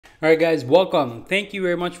All right, guys, welcome. Thank you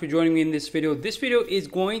very much for joining me in this video. This video is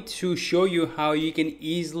going to show you how you can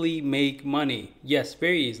easily make money. Yes,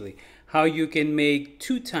 very easily. How you can make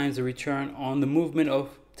 2 times the return on the movement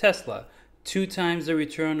of Tesla, 2 times the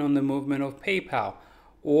return on the movement of PayPal,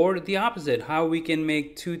 or the opposite, how we can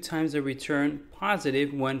make 2 times the return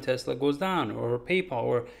positive when Tesla goes down, or PayPal,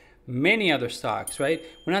 or many other stocks, right?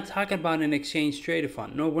 We're not talking about an exchange traded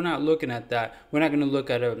fund. No, we're not looking at that. We're not going to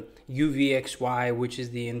look at a UVXY, which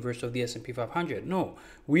is the inverse of the S&P 500. No,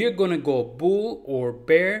 we are going to go bull or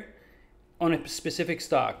bear on a specific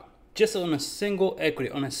stock, just on a single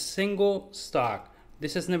equity, on a single stock.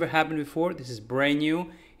 This has never happened before. This is brand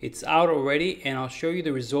new. It's out already, and I'll show you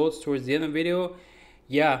the results towards the end of the video.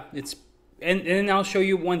 Yeah, and I'll show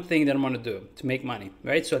you one thing that I'm going to do to make money,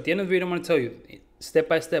 right? So at the end of the video, I'm going to tell you step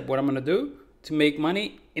by step what I'm going to do to make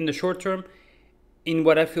money in the short term in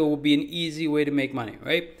what I feel will be an easy way to make money,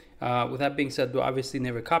 right? With that being said, though, obviously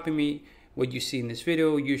never copy me. What you see in this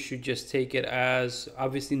video, you should just take it as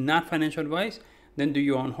obviously not financial advice. Then do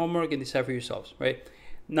your own homework and decide for yourselves, right?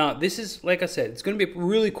 Now, this is, like I said, it's going to be a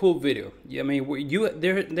really cool video. I mean,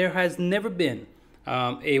 there has never been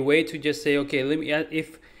a way to just say, okay, let me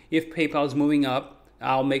if PayPal is moving up,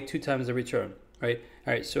 I'll make 2 times the return, right?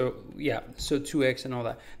 All right, so yeah, so 2x and all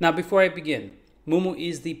that. Now, before I begin, Moomoo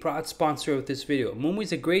is the proud sponsor of this video. Moomoo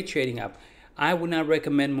is a great trading app. I would not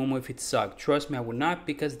recommend Moomoo if it sucked. Trust me, I would not,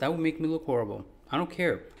 because that would make me look horrible. I don't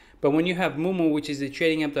care. But when you have Moomoo, which is a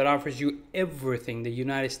trading app that offers you everything the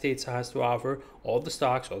United States has to offer, all the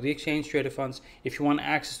stocks, all the exchange traded funds. If you want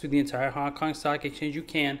access to the entire Hong Kong Stock Exchange, you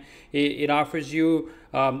can. It offers you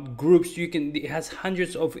groups. It has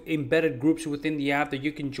hundreds of embedded groups within the app that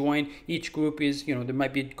you can join. Each group is, there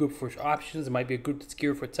might be a group for options. There might be a group that's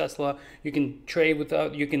geared for Tesla. You can trade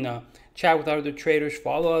without. You can chat with other traders,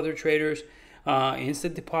 follow other traders.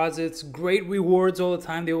 Instant deposits, great rewards all the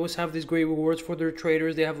time. They always have these great rewards for their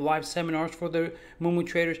traders. They have live seminars for their Moomoo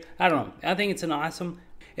traders. I don't know. I think it's an awesome.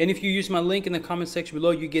 And if you use my link in the comment section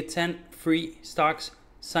below, you get 10 free stocks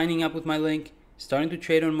signing up with my link, starting to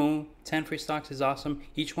trade on Moomoo. 10 free stocks is awesome.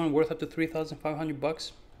 Each one worth up to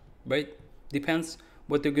 $3,500, right? Depends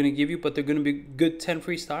what they're going to give you, but they're going to be good 10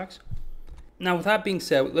 free stocks. Now, with that being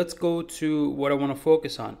said, let's go to what I want to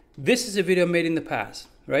focus on. This is a video made in the past,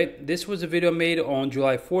 right? This was a video made on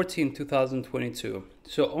July 14, 2022.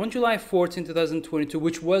 So on July 14, 2022,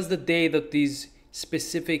 which was the day that these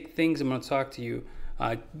specific things I'm going to talk to you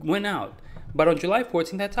went out. But on July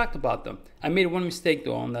 14th, I talked about them. I made one mistake,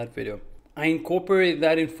 though, on that video. I incorporated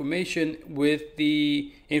that information with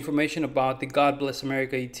the information about the God Bless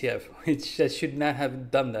America ETF, which I should not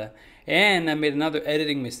have done that. And I made another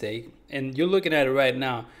editing mistake, and you're looking at it right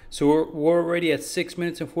now. So we're already at 6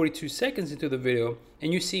 minutes and 42 seconds into the video,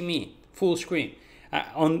 and you see me full screen.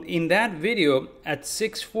 In that video at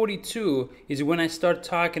 6:42 is when I start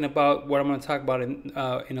talking about what I'm going to talk about in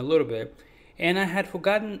a little bit, and I had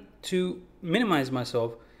forgotten to minimize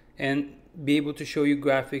myself and be able to show you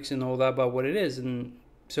graphics and all that about what it is. And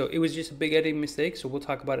so it was just a big editing mistake, so we'll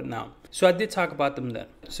talk about it now. So I did talk about them then.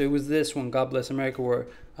 So it was this one, God Bless America, where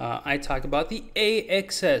I talked about the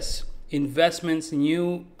AXS Investments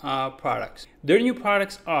new products. Their new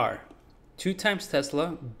products are 2 times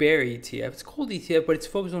Tesla, Bear ETF. It's called ETF, but it's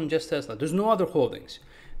focused on just Tesla. There's no other holdings.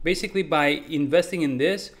 Basically, by investing in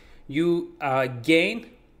this, you gain.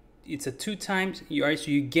 It's a 2 times.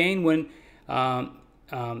 So you gain when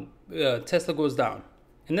Tesla goes down.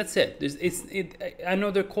 And that's it. I know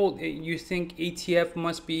they're called, you think ETF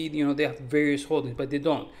must be, they have various holdings, but they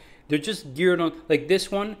don't. They're just geared on, like this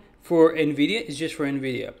one for NVIDIA is just for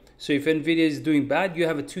NVIDIA. So if NVIDIA is doing bad, you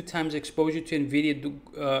have a 2 times exposure to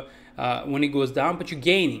NVIDIA when it goes down, but you're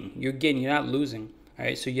gaining, you're not losing. All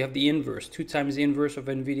right, so you have the inverse, 2 times the inverse of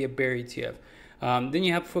NVIDIA Bear ETF. Then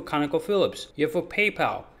you have for ConocoPhillips, you have for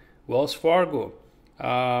PayPal, Wells Fargo,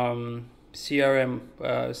 CRM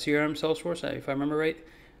Salesforce, if I remember right,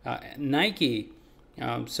 Nike.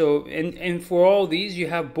 And for all these, you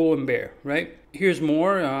have bull and bear, right? Here's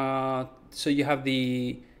more. So you have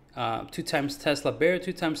the 2 times Tesla Bear,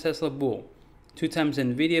 2 times Tesla Bull, 2 times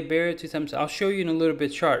NVIDIA Bear, 2 times. I'll show you in a little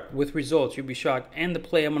bit chart with results. You'll be shocked. And the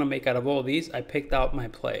play I'm going to make out of all these, I picked out my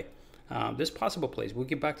play. There's possible plays. We'll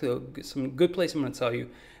get back to some good plays I'm going to tell you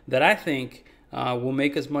that I think will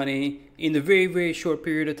make us money in the very, very short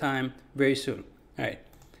period of time very soon. All right.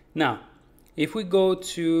 Now, if we go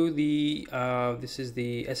to the, this is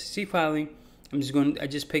the SEC filing. I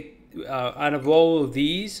just picked, out of all of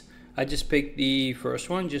these, I just picked the first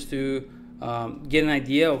one just to get an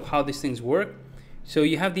idea of how these things work. So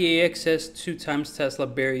you have the AXS 2 times Tesla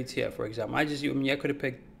Bear ETF, for example. I could have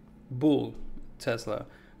picked Bull Tesla,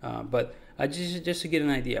 but just to get an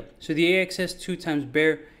idea. So the AXS 2 times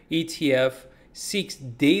bear ETF seeks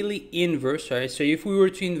daily inverse, right? So if we were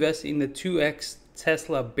to invest in the 2x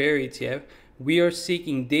Tesla bear ETF, we are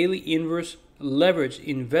seeking daily inverse leverage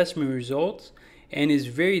investment results, and is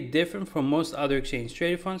very different from most other exchange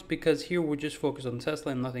traded funds because here we're just focused on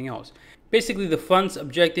Tesla and nothing else. Basically, the fund's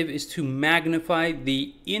objective is to magnify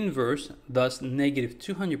the inverse, thus negative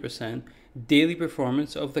 200% daily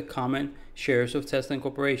performance of the common shares of Tesla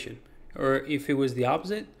Incorporation, or if it was the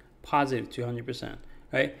opposite, positive 200%,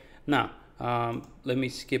 right? Now, let me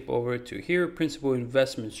skip over to here. Principal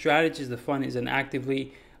investment strategies. The fund is an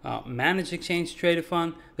actively managed exchange traded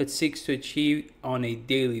fund that seeks to achieve on a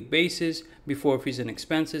daily basis before fees and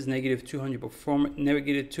expenses negative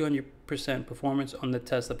 200% performance on the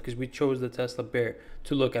Tesla, because we chose the Tesla bear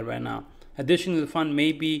to look at right now. Additionally, the fund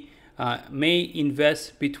may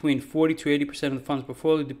invest between 40 to 80% of the fund's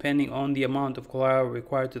portfolio depending on the amount of collateral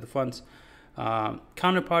required to the fund's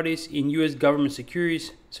counterparties in U.S. government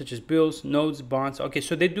securities such as bills, notes, bonds. Okay,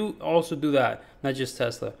 so they do also do that, not just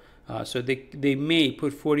Tesla. So they may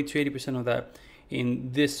put 40 to 80% of that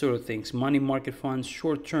in this sort of things: money market funds,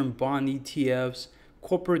 short-term bond ETFs,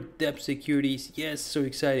 corporate debt securities. Yes, so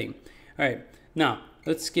exciting. All right, now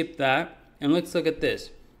let's skip that and let's look at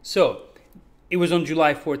this. So it was on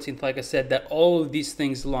July 14th, like I said, that all of these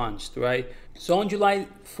things launched, right? So on July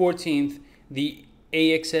 14th, the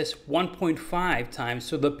AXS 1.5 times.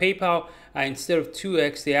 So the PayPal, instead of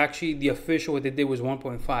 2x, the official, what they did was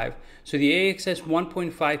 1.5. So the AXS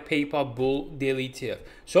 1.5 PayPal Bull Daily ETF.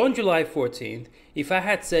 So on July 14th, if I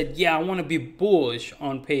had said, yeah, I want to be bullish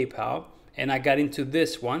on PayPal, and I got into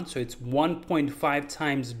this one, so it's 1.5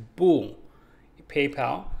 times bull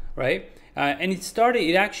PayPal, right? And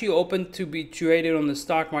it actually opened to be traded on the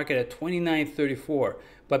stock market at $29.34.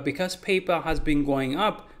 But because PayPal has been going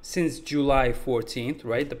up since July 14th,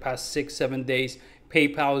 right, the past 6-7 days,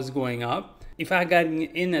 PayPal is going up. If I got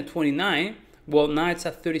in at 29, well, now it's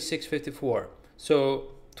at 36.54.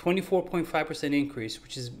 So 24.5% increase,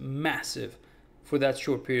 which is massive for that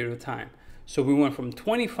short period of time. So we went from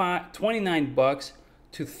 29 bucks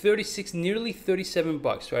to 36, nearly 37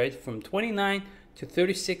 bucks, right? From 29 to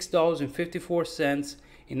 $36.54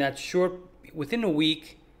 in that short, within a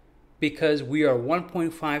week, because we are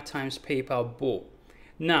 1.5 times PayPal bull.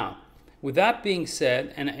 Now, with that being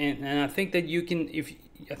said, and I think that you can,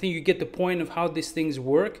 I think you get the point of how these things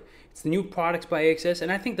work. It's the new products by AXS,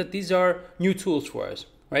 and I think that these are new tools for us,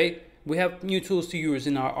 right? We have new tools to use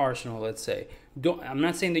in our arsenal, let's say. I'm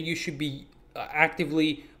not saying that you should be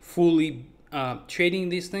actively, fully trading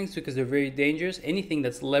these things because they're very dangerous. Anything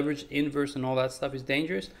that's leveraged, inverse, and all that stuff is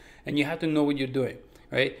dangerous, and you have to know what you're doing,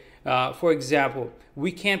 right? For example,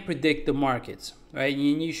 we can't predict the markets, right?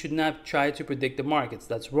 You should not try to predict the markets.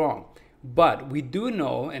 That's wrong. But we do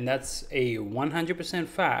know, and that's a 100%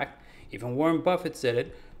 fact, even Warren Buffett said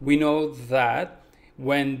it, we know that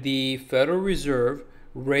when the Federal Reserve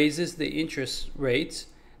raises the interest rates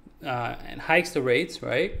and hikes the rates,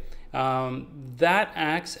 right, that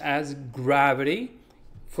acts as gravity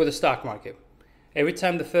for the stock market. Every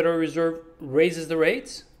time the Federal Reserve raises the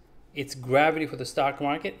rates, it's gravity for the stock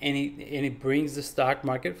market, and it brings the stock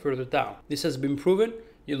market further down. This has been proven.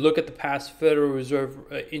 You look at the past Federal Reserve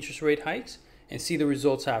interest rate hikes and see the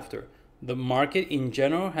results after. The market in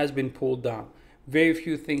general has been pulled down. Very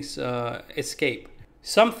few things escape.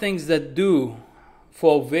 Some things that do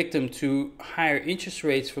fall victim to higher interest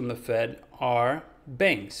rates from the Fed are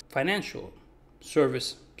banks, financial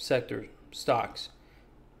service sector stocks,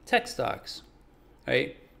 tech stocks,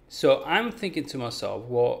 right? So I'm thinking to myself,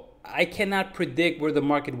 well, I cannot predict where the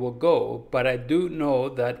market will go, but I do know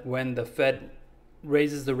that when the Fed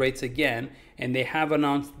raises the rates again, and they have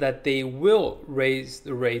announced that they will raise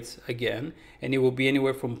the rates again, and it will be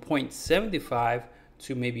anywhere from 0.75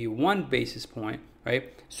 to maybe 1 basis point,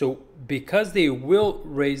 right? So because they will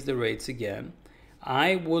raise the rates again,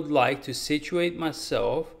 I would like to situate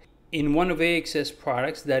myself in one of AXS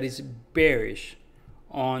products that is bearish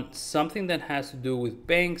on something that has to do with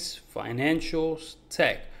banks, financials,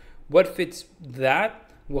 tech. What fits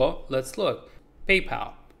that? Well, let's look.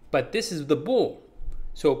 PayPal. But this is the bull.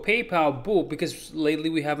 So PayPal bull, because lately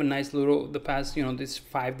we have a nice little, the past, this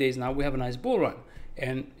 5 days now, we have a nice bull run.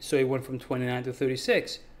 And so it went from 29 to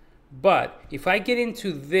 36. But if I get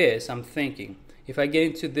into this, I'm thinking, if I get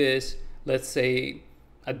into this, let's say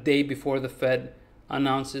a day before the Fed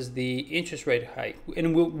announces the interest rate hike,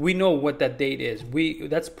 and we know what that date is.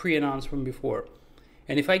 That's pre-announced from before.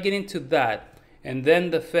 And if I get into that, and then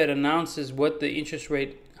the Fed announces what the interest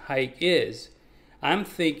rate hike is, I'm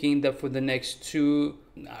thinking that for the next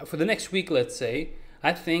week, let's say,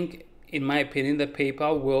 I think, in my opinion, that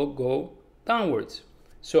PayPal will go downwards.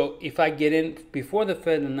 So if I get in before the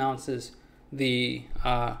Fed announces the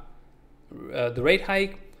rate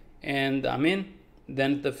hike and I'm in,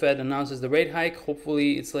 then the Fed announces the rate hike. Hopefully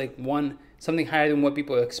it's like something higher than what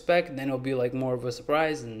people expect. Then it'll be like more of a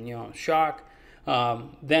surprise and shock.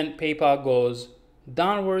 Then PayPal goes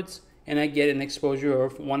downwards and I get an exposure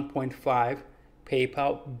of 1.5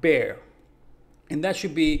 PayPal bear. And that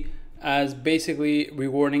should be as basically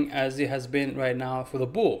rewarding as it has been right now for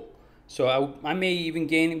the bull. So I may even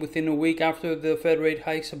gain within a week after the Fed rate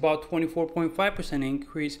hikes about 24.5%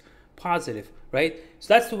 increase positive, right? So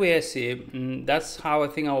that's the way I see it, and that's how I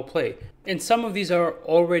think I will play. And some of these are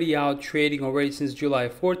already out trading already since July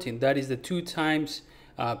 14th. That is the 2 times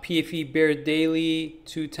PFE bear daily,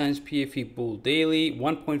 2 times PFE bull daily,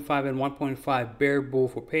 1.5 and 1.5 bear bull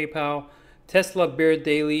for PayPal, Tesla bear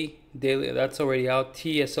daily, that's already out.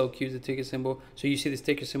 TSLQ is the ticker symbol. So you see the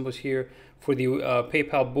ticker symbols here. For the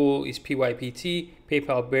PayPal bull is PYPT,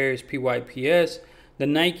 PayPal bear is PYPS. The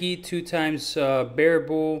Nike 2 times bear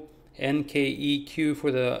bull, NKEQ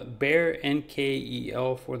for the bear,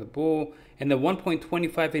 NKEL for the bull, and the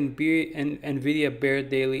 1.25 in NVIDIA bear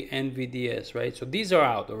daily, NVDS, right? So these are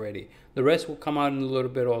out already. The rest will come out in a little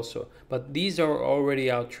bit also, but these are already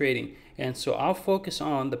out trading. And so I'll focus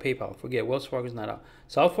on the PayPal. Forget Wells Fargo is not out.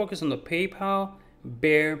 So I'll focus on the PayPal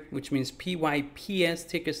bear, which means PYPS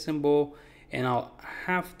ticker symbol, and I'll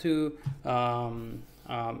have to.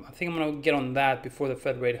 I think I'm gonna get on that before the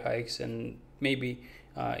Fed rate hikes, and maybe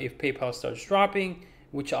if PayPal starts dropping,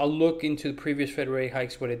 which I'll look into the previous Fed rate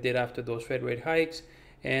hikes, what it did after those Fed rate hikes.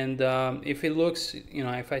 And if it looks,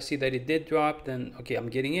 if I see that it did drop, then okay, I'm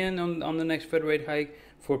getting in on the next Fed rate hike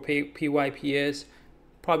for PYPS.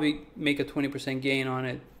 Probably make a 20% gain on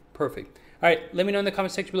it. Perfect. All right, let me know in the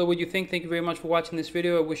comment section below what you think. Thank you very much for watching this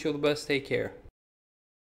video. I wish you all the best. Take care.